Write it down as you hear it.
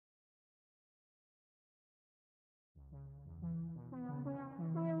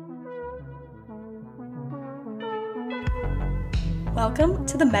Welcome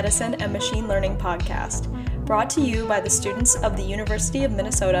to the Medicine and Machine Learning Podcast, brought to you by the students of the University of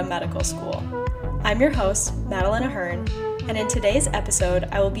Minnesota Medical School. I'm your host, Madeline Ahern, and in today's episode,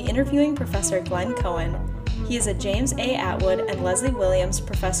 I will be interviewing Professor Glenn Cohen. He is a James A. Atwood and Leslie Williams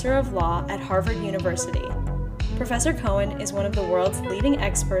Professor of Law at Harvard University. Professor Cohen is one of the world's leading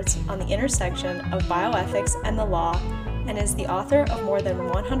experts on the intersection of bioethics and the law, and is the author of more than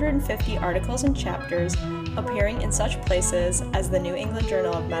 150 articles and chapters appearing in such places as the New England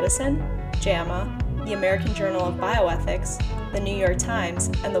Journal of Medicine, JAMA, the American Journal of Bioethics, the New York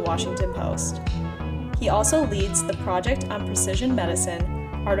Times, and the Washington Post. He also leads the Project on Precision Medicine,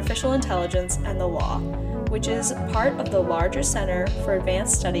 Artificial Intelligence, and the Law, which is part of the larger Center for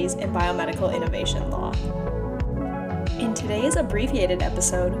Advanced Studies in Biomedical Innovation Law. In today's abbreviated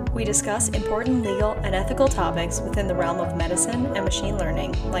episode, we discuss important legal and ethical topics within the realm of medicine and machine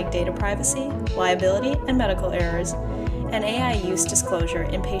learning, like data privacy, liability and medical errors, and AI use disclosure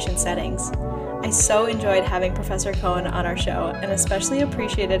in patient settings. I so enjoyed having Professor Cohen on our show, and especially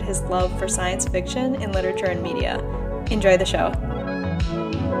appreciated his love for science fiction in literature and media. Enjoy the show.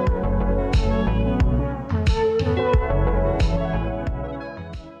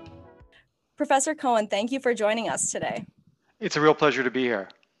 Professor Cohen, thank you for joining us today. It's a real pleasure to be here.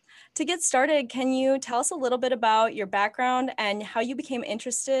 To get started, can you tell us a little bit about your background and how you became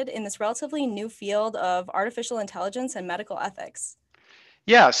interested in this relatively new field of artificial intelligence and medical ethics?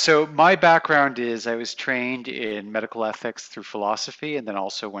 Yeah, so my background is I was trained in medical ethics through philosophy and then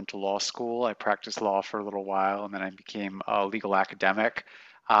also went to law school. I practiced law for a little while and then I became a legal academic.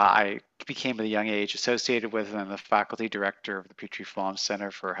 I became at a young age associated with and I'm the faculty director of the Petrie-Flom Center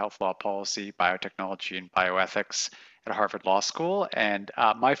for Health Law Policy, Biotechnology, and Bioethics at Harvard Law School. And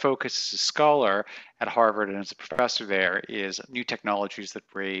my focus as a scholar at Harvard and as a professor there is new technologies that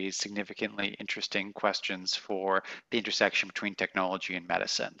raise significantly interesting questions for the intersection between technology and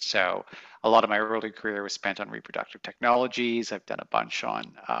medicine. So a lot of my early career was spent on reproductive technologies. I've done a bunch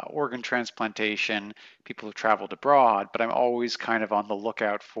on organ transplantation, people who've traveled abroad, but I'm always kind of on the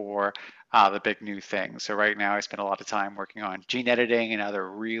lookout for the big new things. So right now I spend a lot of time working on gene editing and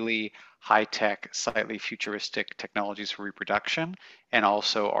other really high-tech, slightly futuristic technologies for reproduction, and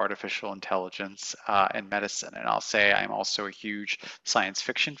also artificial intelligence and medicine. And I'll say I'm also a huge science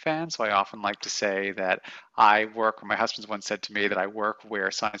fiction fan, so I often like to say that I work, my husband's once said to me that I work where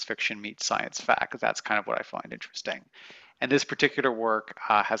science fiction meets science fact. That's kind of what I find interesting. And this particular work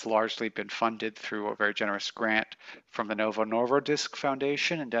has largely been funded through a very generous grant from the Novo Nordisk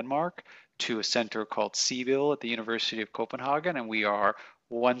Foundation in Denmark to a center called CVIL at the University of Copenhagen. And we are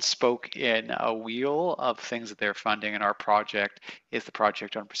one spoke in a wheel of things that they're funding. And our project is the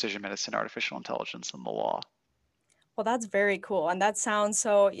Project on Precision Medicine, Artificial Intelligence, and the Law. Well, that's very cool. And that sounds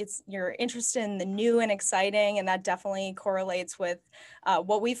you're interested in the new and exciting, and that definitely correlates with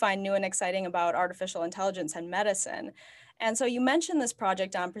what we find new and exciting about artificial intelligence and medicine. And so you mentioned this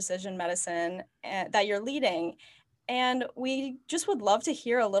project on precision medicine that you're leading, and we just would love to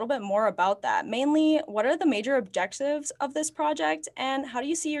hear a little bit more about that. Mainly, what are the major objectives of this project, and how do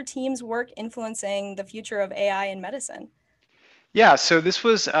you see your team's work influencing the future of AI in medicine? Yeah, so this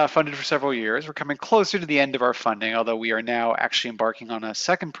was funded for several years. We're coming closer to the end of our funding, although we are now actually embarking on a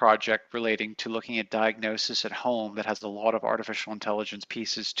second project relating to looking at diagnosis at home that has a lot of artificial intelligence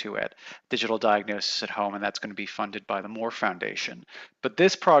pieces to it, digital diagnosis at home, and that's going to be funded by the Moore Foundation. But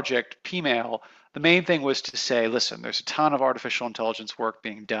this project, PMAIL, the main thing was to say, listen, there's a ton of artificial intelligence work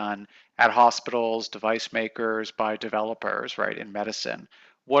being done at hospitals, device makers, by developers, right, in medicine.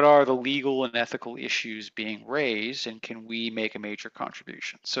 What are the legal and ethical issues being raised, and can we make a major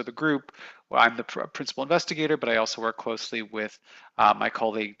contribution? So the group, well, I'm the principal investigator, but I also work closely with my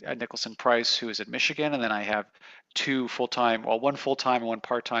colleague Nicholson Price, who is at Michigan, and then I have one full-time and one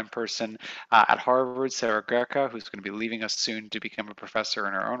part-time person at Harvard, Sarah Greca, who's going to be leaving us soon to become a professor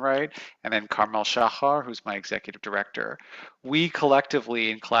in her own right, and then Carmel Shachar, who's my executive director. We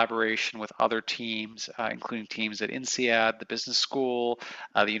collectively, in collaboration with other teams, including teams at INSEAD, the business school,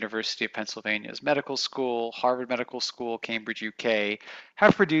 the University of Pennsylvania's medical school, Harvard Medical School, Cambridge, UK,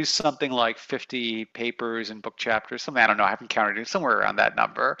 have produced something like 50 papers and book chapters, something, I don't know, I haven't counted it, somewhere around that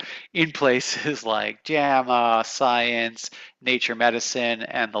number, in places like JAMA, Science, Nature Medicine,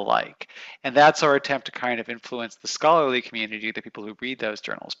 and the like. And that's our attempt to kind of influence the scholarly community, the people who read those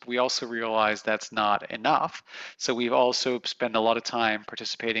journals. But we also realize that's not enough. So we've also spent a lot of time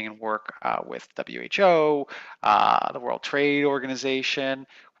participating in work with WHO, the World Trade Organization.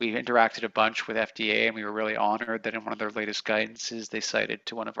 We interacted a bunch with FDA, and we were really honored that in one of their latest guidances, they cited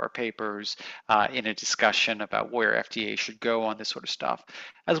to one of our papers in a discussion about where FDA should go on this sort of stuff,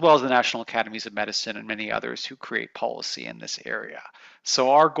 as well as the National Academies of Medicine and many others who create policy in this area.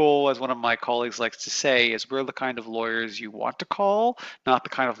 So our goal, as one of my colleagues likes to say, is we're the kind of lawyers you want to call, not the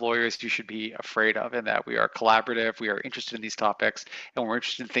kind of lawyers you should be afraid of, in that we are collaborative, we are interested in these topics, and we're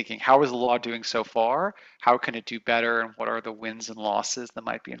interested in thinking, how is the law doing so far? How can it do better? And what are the wins and losses that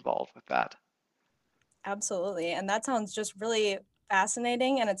might be involved with that? Absolutely. And that sounds just really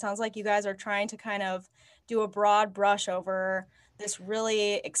fascinating. And it sounds like you guys are trying to kind of do a broad brush over this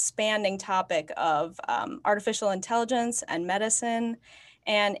really expanding topic of artificial intelligence and medicine.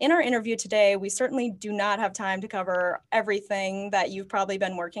 And in our interview today, we certainly do not have time to cover everything that you've probably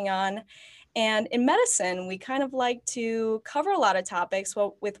been working on. And in medicine, we kind of like to cover a lot of topics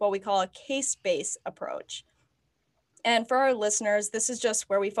with what we call a case-based approach. And for our listeners, this is just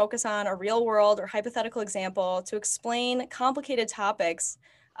where we focus on a real world or hypothetical example to explain complicated topics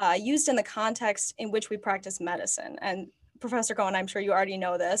used in the context in which we practice medicine. And Professor Cohen, I'm sure you already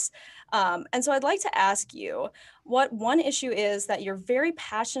know this. And so I'd like to ask you what one issue is that you're very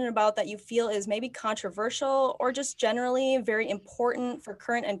passionate about that you feel is maybe controversial or just generally very important for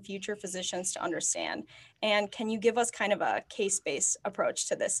current and future physicians to understand. And can you give us kind of a case-based approach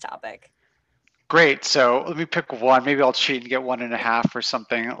to this topic? Great. So let me pick one. Maybe I'll cheat and get 1.5 or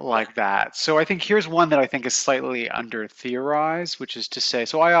something Yeah. like that. So I think here's one that I think is slightly under theorized, which is to say,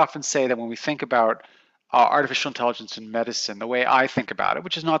 so I often say that when we think about artificial intelligence in medicine, the way I think about it,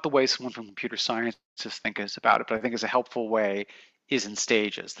 which is not the way someone from computer sciences thinks about it, but I think is a helpful way, is in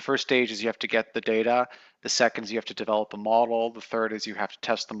stages. The first stage is you have to get the data. The second is you have to develop a model. The third is you have to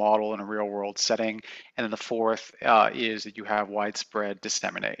test the model in a real world setting. And then the fourth is that you have widespread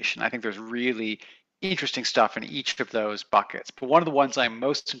dissemination. I think there's really interesting stuff in each of those buckets. But one of the ones I'm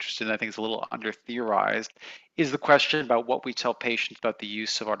most interested in, I think is a little under theorized, is the question about what we tell patients about the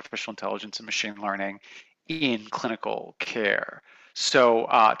use of artificial intelligence and machine learning in clinical care.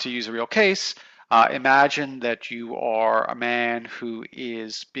 So to use a real case, imagine that you are a man who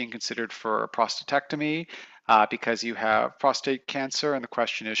is being considered for a prostatectomy because you have prostate cancer, and the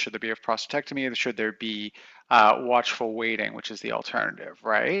question is, should there be a prostatectomy or should there be watchful waiting, which is the alternative,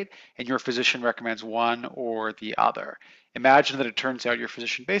 right? And your physician recommends one or the other. Imagine that it turns out your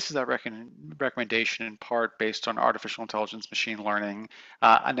physician bases that recommendation in part based on artificial intelligence machine learning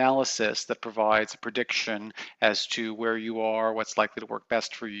analysis that provides a prediction as to where you are, what's likely to work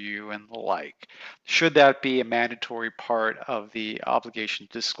best for you, and the like. Should that be a mandatory part of the obligation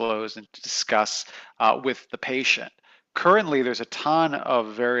to disclose and to discuss with the patient? Currently, there's a ton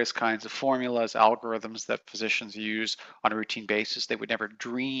of various kinds of formulas, algorithms that physicians use on a routine basis they would never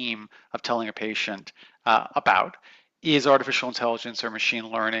dream of telling a patient about. Is artificial intelligence or machine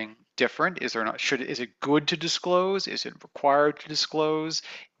learning different? Is it good to disclose? Is it required to disclose?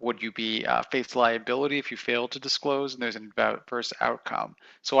 Would you be face liability if you fail to disclose and there's an adverse outcome?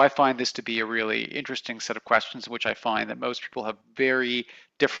 So I find this to be a really interesting set of questions in which I find that most people have very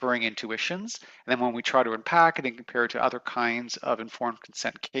differing intuitions. And then when we try to unpack it and compare it to other kinds of informed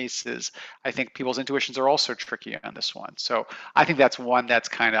consent cases, I think people's intuitions are also tricky on this one. So I think that's one that's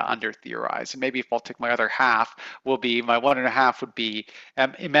kind of under theorized. And maybe if I'll take my other half, my 1.5 would be,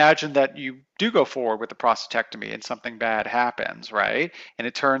 imagine that you do go forward with the prostatectomy and something bad happens, right? And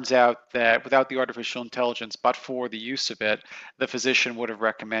it turns out that without the artificial intelligence, but for the use of it, the physician would have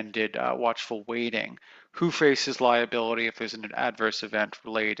recommended watchful waiting. Who faces liability if there's an adverse event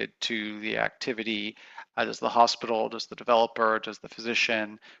related to the activity? Does the hospital, does the developer, does the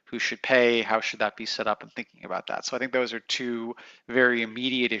physician? Who should pay? How should that be set up? And thinking about that. So I think those are two very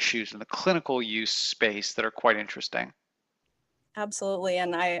immediate issues in the clinical use space that are quite interesting. Absolutely.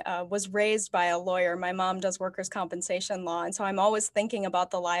 And I was raised by a lawyer. My mom does workers' compensation law. And so I'm always thinking about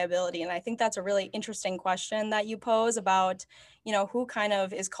the liability. And I think that's a really interesting question that you pose about, who kind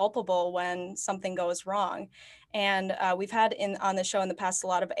of is culpable when something goes wrong. And we've had on the show in the past a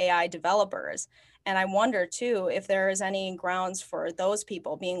lot of AI developers. And I wonder, too, if there is any grounds for those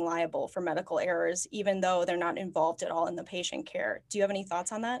people being liable for medical errors, even though they're not involved at all in the patient care. Do you have any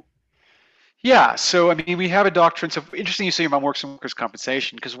thoughts on that? Yeah, so I mean, we have a doctrine. So interesting you say your mom works in workers'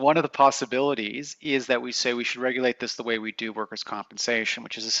 compensation, because one of the possibilities is that we say we should regulate this the way we do workers' compensation,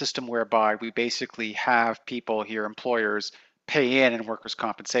 which is a system whereby we basically have people here, employers, pay in workers'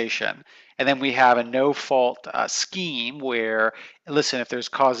 compensation. And then we have a no-fault scheme where, listen, if there's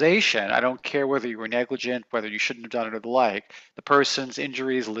causation, I don't care whether you were negligent, whether you shouldn't have done it or the like, the person's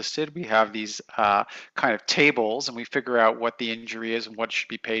injury is listed. We have these kind of tables, and we figure out what the injury is and what should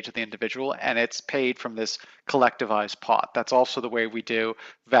be paid to the individual, and it's paid from this collectivized pot. That's also the way we do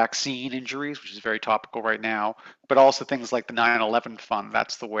vaccine injuries, which is very topical right now, but also things like the 9/11 fund.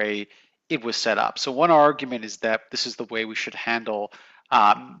 That's the way it was set up. So one argument is that this is the way we should handle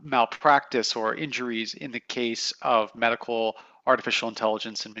malpractice or injuries in the case of medical artificial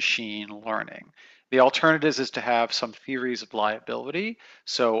intelligence and machine learning. The alternatives is to have some theories of liability.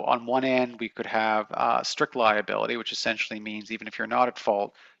 So on one end, we could have strict liability, which essentially means even if you're not at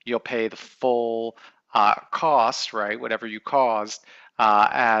fault, you'll pay the full cost, right, whatever you caused,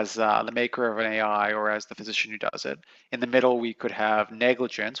 as the maker of an AI or as the physician who does it. In the middle, we could have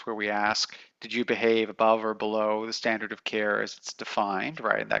negligence, where we ask, did you behave above or below the standard of care as it's defined,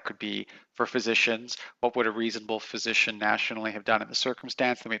 right? And that could be for physicians, what would a reasonable physician nationally have done in the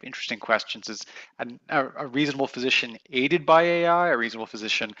circumstance? Then we have interesting questions. Is a reasonable physician aided by AI, a reasonable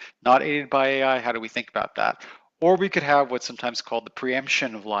physician not aided by AI? How do we think about that? Or we could have what's sometimes called the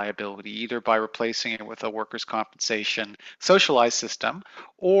preemption of liability, either by replacing it with a workers' compensation socialized system,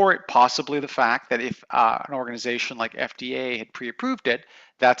 or possibly the fact that if an organization like FDA had pre-approved it,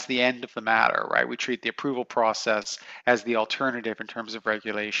 that's the end of the matter, right? We treat the approval process as the alternative in terms of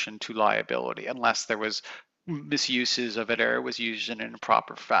regulation to liability, unless there was misuses of it or it was used in an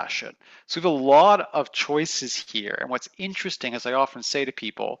improper fashion. So we have a lot of choices here. And what's interesting, as I often say to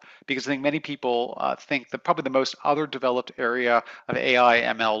people, because I think many people think that probably the most other developed area of AI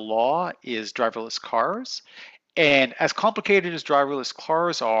ML law is driverless cars. And as complicated as driverless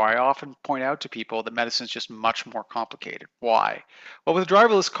cars are, I often point out to people that medicine is just much more complicated. Why? Well, with a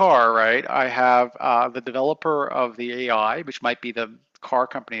driverless car, right, I have the developer of the AI, which might be the car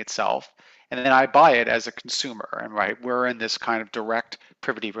company itself, and then I buy it as a consumer. And right, we're in this kind of direct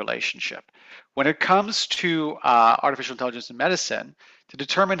privity relationship. When it comes to artificial intelligence in medicine, to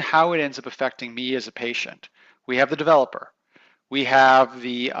determine how it ends up affecting me as a patient, we have the developer. We have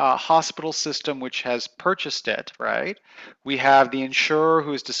the hospital system which has purchased it, right? We have the insurer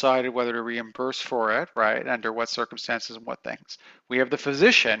who has decided whether to reimburse for it, right? Under what circumstances and what things. We have the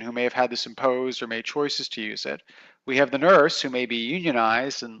physician who may have had this imposed or made choices to use it. We have the nurse who may be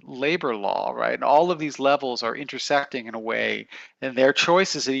unionized and labor law, right? And all of these levels are intersecting in a way, and their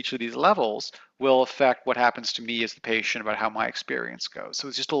choices at each of these levels will affect what happens to me as the patient about how my experience goes. So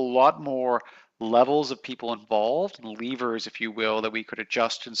it's just a lot more levels of people involved and levers, if you will, that we could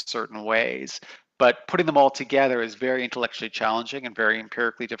adjust in certain ways. But putting them all together is very intellectually challenging and very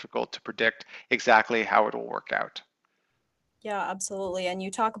empirically difficult to predict exactly how it will work out. Yeah, absolutely. And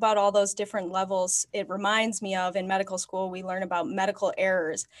you talk about all those different levels. It reminds me of in medical school, we learn about medical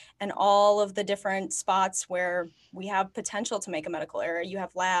errors and all of the different spots where we have potential to make a medical error. You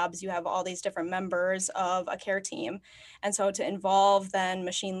have labs, you have all these different members of a care team. And so to involve then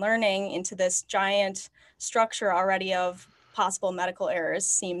machine learning into this giant structure already of possible medical errors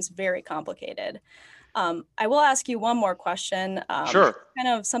seems very complicated. I will ask you one more question. Sure. Kind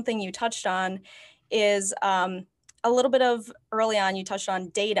of something you touched on is a little bit of early on, you touched on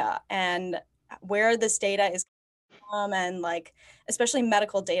data and where this data is from, and like, especially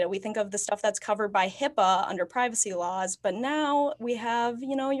medical data. We think of the stuff that's covered by HIPAA under privacy laws, but now we have,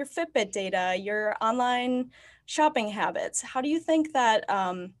 your Fitbit data, your online shopping habits. How do you think that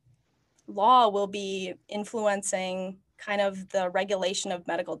law will be influencing kind of the regulation of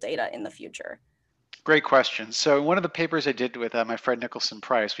medical data in the future? Great question. So one of the papers I did with my friend Nicholson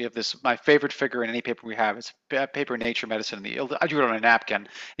Price, we have this, my favorite figure in any paper we have, it's a paper in Nature Medicine. I drew it on a napkin.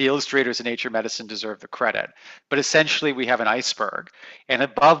 The illustrators in Nature Medicine deserve the credit. But essentially we have an iceberg, and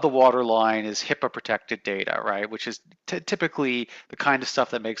above the waterline is HIPAA protected data, right? Which is typically the kind of stuff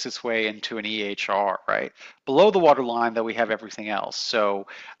that makes its way into an EHR, right? Below the waterline, though, we have everything else. So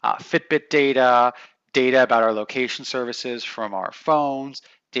Fitbit data, data about our location services from our phones,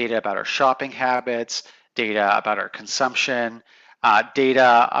 data about our shopping habits, data about our consumption,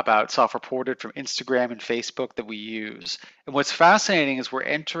 data about self-reported from Instagram and Facebook that we use. And what's fascinating is we're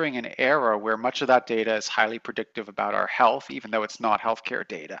entering an era where much of that data is highly predictive about our health, even though it's not healthcare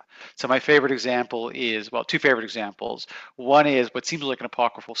data. So my favorite example is, well, two favorite examples. One is what seems like an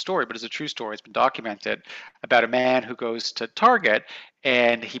apocryphal story, but is a true story. It's been documented about a man who goes to Target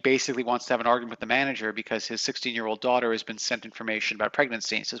and he basically wants to have an argument with the manager because his 16-year-old daughter has been sent information about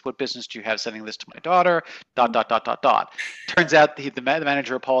pregnancy. He says, "What business do you have sending this to my daughter? ... Turns out the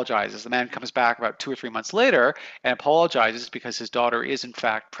manager apologizes. The man comes back about 2 or 3 months later and apologizes because his daughter is in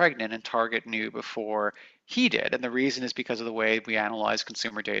fact pregnant, and Target knew before he did. And the reason is because of the way we analyze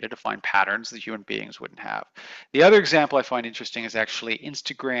consumer data to find patterns that human beings wouldn't have. The other example I find interesting is actually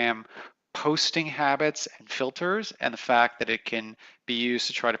Instagram posting habits and filters, and the fact that it can be used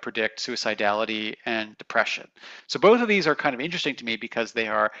to try to predict suicidality and depression. So both of these are kind of interesting to me because they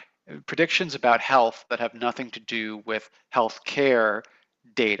are predictions about health that have nothing to do with healthcare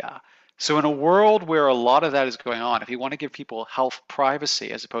data. So in a world where a lot of that is going on, if you want to give people health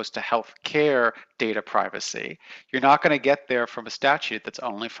privacy as opposed to health care data privacy, you're not going to get there from a statute that's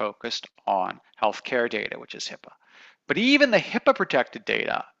only focused on health care data, which is HIPAA. But even the HIPAA protected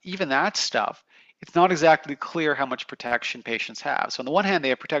data, even that stuff, it's not exactly clear how much protection patients have. So on the one hand, they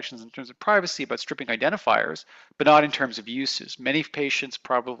have protections in terms of privacy about stripping identifiers, but not in terms of uses. Many patients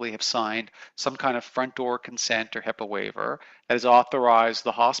probably have signed some kind of front door consent or HIPAA waiver that has authorized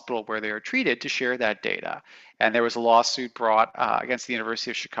the hospital where they are treated to share that data. And there was a lawsuit brought against the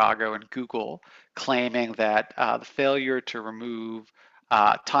University of Chicago and Google claiming that the failure to remove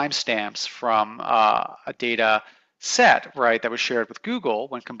timestamps from a data set, right, that was shared with Google,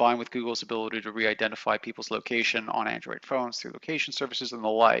 when combined with Google's ability to re-identify people's location on Android phones through location services and the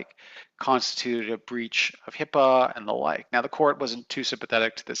like, constituted a breach of HIPAA and the like. Now, the court wasn't too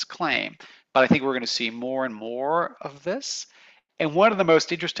sympathetic to this claim, but I think we're going to see more and more of this. And one of the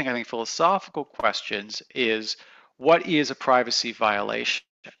most interesting, I think, philosophical questions is, what is a privacy violation?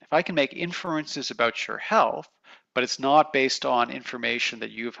 If I can make inferences about your health, but it's not based on information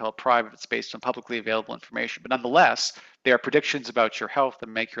that you've held private, it's based on publicly available information. But nonetheless, there are predictions about your health that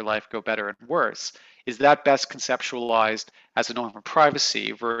make your life go better and worse. Is that best conceptualized as a norm of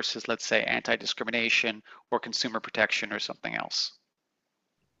privacy versus, let's say, anti-discrimination or consumer protection or something else?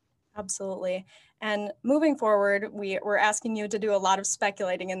 Absolutely. And moving forward, we're asking you to do a lot of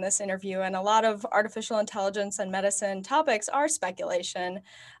speculating in this interview, and a lot of artificial intelligence and medicine topics are speculation.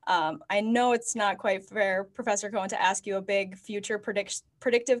 I know it's not quite fair, Professor Cohen, to ask you a big future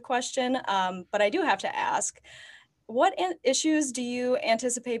predictive question, but I do have to ask, what issues do you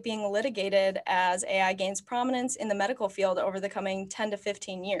anticipate being litigated as AI gains prominence in the medical field over the coming 10 to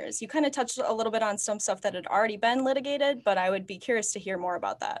 15 years? You kind of touched a little bit on some stuff that had already been litigated, but I would be curious to hear more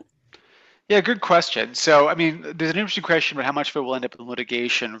about that. Yeah, good question. So, I mean, there's an interesting question about how much of it will end up in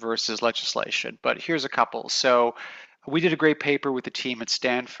litigation versus legislation, but here's a couple. So, we did a great paper with the team at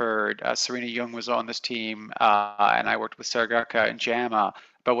Stanford. Serena Young was on this team, and I worked with Saragaka and JAMA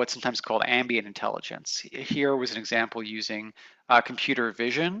about what's sometimes called ambient intelligence. Here was an example using computer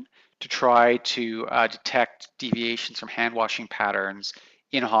vision to try to detect deviations from hand washing patterns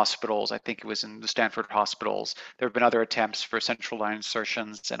in hospitals. I think it was in the Stanford hospitals. There have been other attempts for central line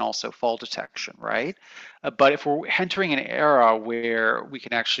insertions and also fall detection, right? But if we're entering an era where we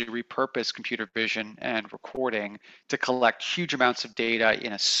can actually repurpose computer vision and recording to collect huge amounts of data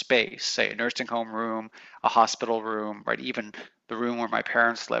in a space, say a nursing home room, a hospital room, right? Even the room where my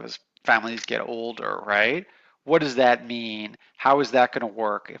parents live as families get older, right? What does that mean? How is that going to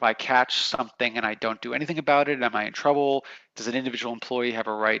work? If I catch something and I don't do anything about it, am I in trouble? Does an individual employee have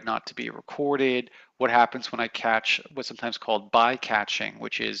a right not to be recorded? What happens when I catch what's sometimes called bycatching,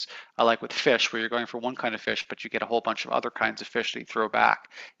 which is like with fish, where you're going for one kind of fish, but you get a whole bunch of other kinds of fish that you throw back?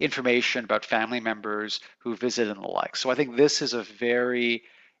 Information about family members who visit and the like. So I think this is a very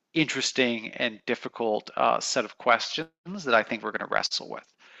interesting and difficult set of questions that I think we're going to wrestle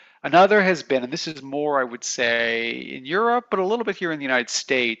with. Another has been, and this is more, I would say, in Europe, but a little bit here in the United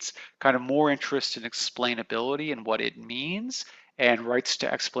States, kind of more interest in explainability and what it means, and rights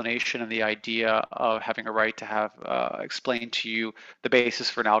to explanation, and the idea of having a right to have explained to you the basis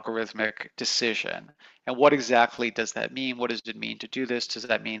for an algorithmic decision. And what exactly does that mean? What does it mean to do this? Does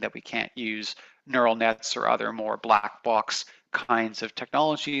that mean that we can't use neural nets or other more black box kinds of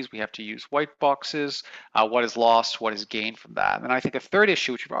technologies? We have to use white boxes. What is lost? What is gained from that? And I think a third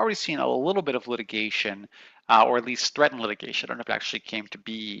issue, which we've already seen a little bit of litigation, or at least threatened litigation, I don't know if it actually came to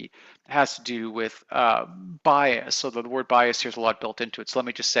be, has to do with bias. So the word bias here is a lot built into it. So let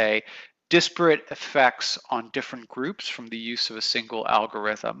me just say, disparate effects on different groups from the use of a single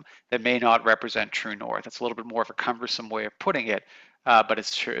algorithm that may not represent true north. That's a little bit more of a cumbersome way of putting it, but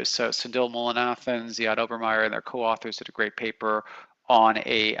it's true. So Sindil Mullainathan, Ziad Obermeyer, and their co-authors did a great paper on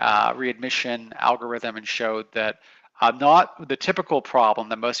a readmission algorithm and showed that not the typical problem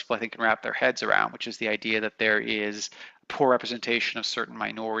that most people I think can wrap their heads around, which is the idea that there is poor representation of certain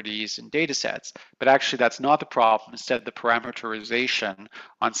minorities in data sets, but actually that's not the problem. Instead, the parameterization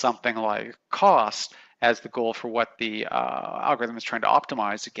on something like cost as the goal for what the algorithm is trying to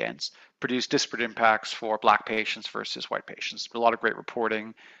optimize against produce disparate impacts for Black patients versus white patients. A lot of great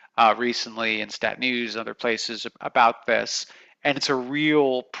reporting recently in Stat News and other places about this. and it's a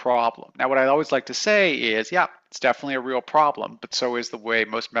real problem. Now, what I always like to say is, yeah, it's definitely a real problem, but so is the way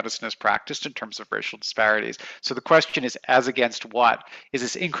most medicine is practiced in terms of racial disparities. So the question is, as against what? Is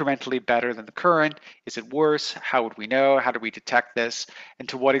this incrementally better than the current? Is it worse? How would we know? How do we detect this? And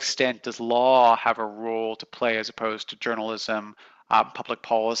to what extent does law have a role to play as opposed to journalism, public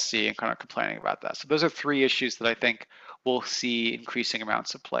policy, and kind of complaining about that? So those are three issues that I think we'll see increasing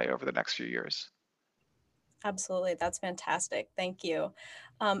amounts of play over the next few years. Absolutely. That's fantastic. Thank you.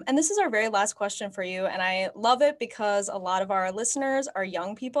 And this is our very last question for you. And I love it because a lot of our listeners are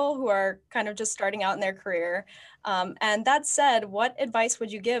young people who are kind of just starting out in their career. And that said, what advice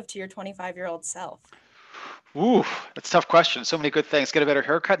would you give to your 25-year-old self? Ooh, that's a tough question. So many good things. Get a better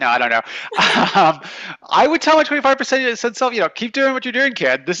haircut? No, I don't know. Um, I would tell my 25% self, keep doing what you're doing,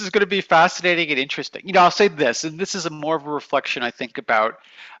 kid. This is going to be fascinating and interesting. I'll say this, and this is a more of a reflection, I think, about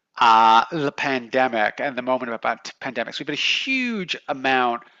the pandemic and the moment about pandemics. We've had a huge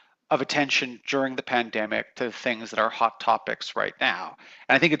amount of attention during the pandemic to things that are hot topics right now.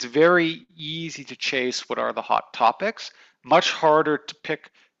 And I think it's very easy to chase what are the hot topics, much harder to pick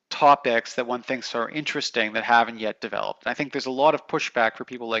topics that one thinks are interesting that haven't yet developed. And I think there's a lot of pushback for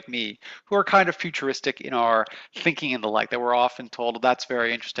people like me who are kind of futuristic in our thinking and the like, that we're often told, well, that's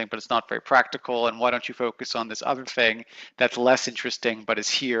very interesting, but it's not very practical. And why don't you focus on this other thing that's less interesting, but is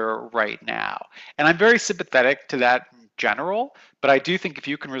here right now? And I'm very sympathetic to that in general, but I do think if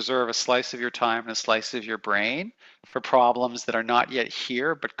you can reserve a slice of your time and a slice of your brain for problems that are not yet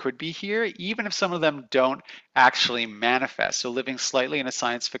here, but could be here, even if some of them don't actually manifest. So living slightly in a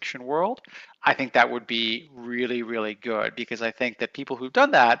science fiction world, I think that would be really, really good, because I think that people who've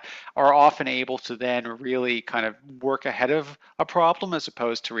done that are often able to then really kind of work ahead of a problem as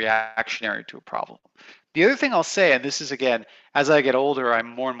opposed to reactionary to a problem. The other thing I'll say, and this is again, as I get older, I'm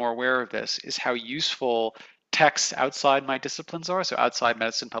more and more aware of this, is how useful texts outside my disciplines are, so outside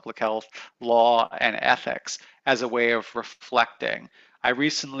medicine, public health, law, and ethics, as a way of reflecting. I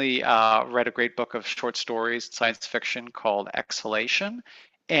recently read a great book of short stories, science fiction called Exhalation.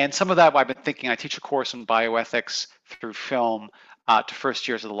 And some of that I've been thinking, I teach a course in bioethics through film to first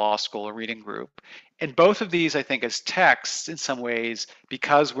years of the law school, a reading group. And both of these, I think, as texts, in some ways,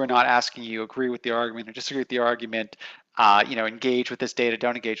 because we're not asking you agree with the argument or disagree with the argument, engage with this data,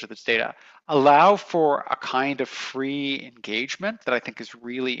 don't engage with this data, allow for a kind of free engagement that I think is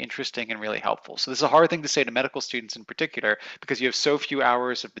really interesting and really helpful. So this is a hard thing to say to medical students in particular, because you have so few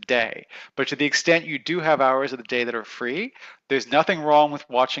hours of the day. But to the extent you do have hours of the day that are free, there's nothing wrong with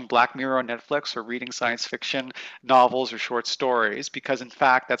watching Black Mirror on Netflix or reading science fiction novels or short stories, because in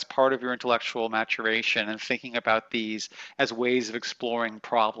fact, that's part of your intellectual maturation and thinking about these as ways of exploring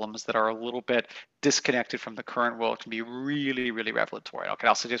problems that are a little bit disconnected from the current world can be really, really revelatory. Okay,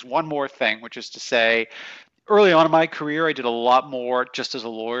 I'll suggest one more thing, which is to say, early on in my career, I did a lot more just as a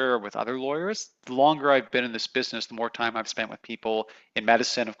lawyer with other lawyers. The longer I've been in this business, the more time I've spent with people in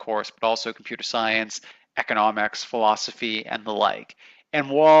medicine, of course, but also computer science, economics, philosophy, and the like. And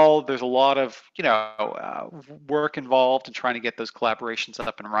while there's a lot of, work involved in trying to get those collaborations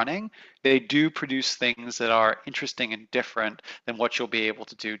up and running, they do produce things that are interesting and different than what you'll be able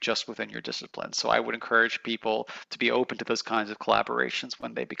to do just within your discipline. So I would encourage people to be open to those kinds of collaborations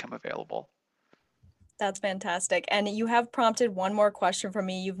when they become available. That's fantastic. And you have prompted one more question for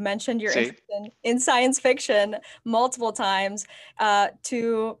me. You've mentioned your See? interest in science fiction multiple times.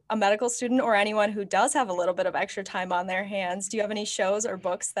 To a medical student or anyone who does have a little bit of extra time on their hands, do you have any shows or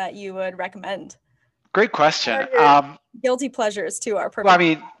books that you would recommend? Great question. Or your guilty pleasures too are Well, I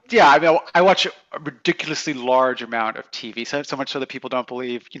perfect. mean, yeah, I mean, I watch a ridiculously large amount of TV, so much so that people don't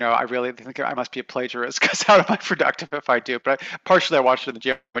believe, I really think I must be a plagiarist, because how am I productive if I do? But partially I watch it in the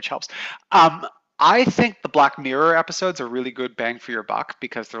gym, which helps. Um, I think the Black Mirror episodes are really good bang for your buck,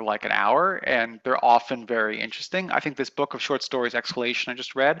 because they're like an hour and they're often very interesting. I think this book of short stories, Exhalation, I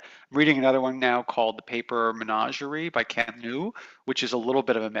just read, I'm reading another one now called The Paper Menagerie by Ken Liu, which is a little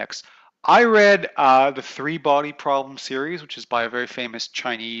bit of a mix. I read the Three Body Problem series, which is by a very famous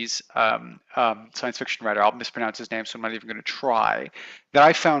Chinese science fiction writer. I'll mispronounce his name, so I'm not even going to try. That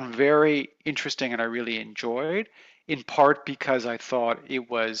I found very interesting and I really enjoyed, in part because I thought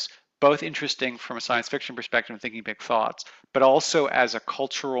it was both interesting from a science fiction perspective and thinking big thoughts, but also as a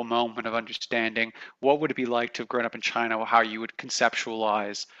cultural moment of understanding what would it be like to have grown up in China, or how you would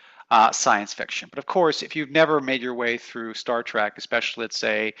conceptualize science fiction. But of course, if you've never made your way through Star Trek, especially, let's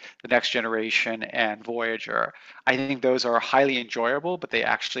say, The Next Generation and Voyager, I think those are highly enjoyable, but they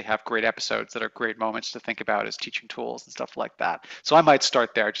actually have great episodes that are great moments to think about as teaching tools and stuff like that. So I might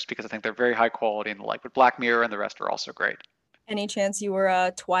start there, just because I think they're very high quality and the like. But Black Mirror and the rest are also great. Any chance you were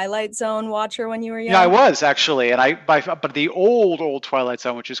a Twilight Zone watcher when you were Yeah, I young? was actually, and but the old Twilight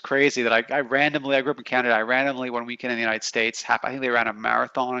Zone, which is crazy, that I randomly, I grew up in Canada, I randomly, one weekend in the United States, I think they ran a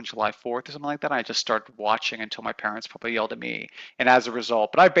marathon on July 4th or something like that, and I just started watching until my parents probably yelled at me, and as a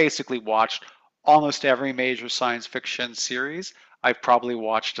result, but I basically watched almost every major science fiction series. I've probably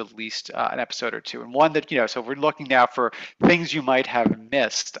watched at least an episode or two, and one that, so if we're looking now for things you might have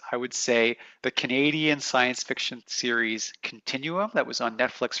missed, I would say the Canadian science fiction series Continuum that was on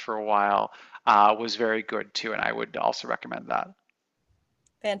Netflix for a while was very good too, and I would also recommend that.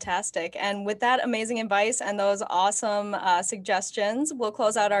 Fantastic. And with that amazing advice and those awesome suggestions, we'll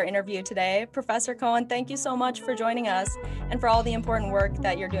close out our interview today. Professor Cohen, thank you so much for joining us and for all the important work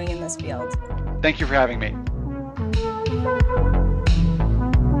that you're doing in this field. Thank you for having me.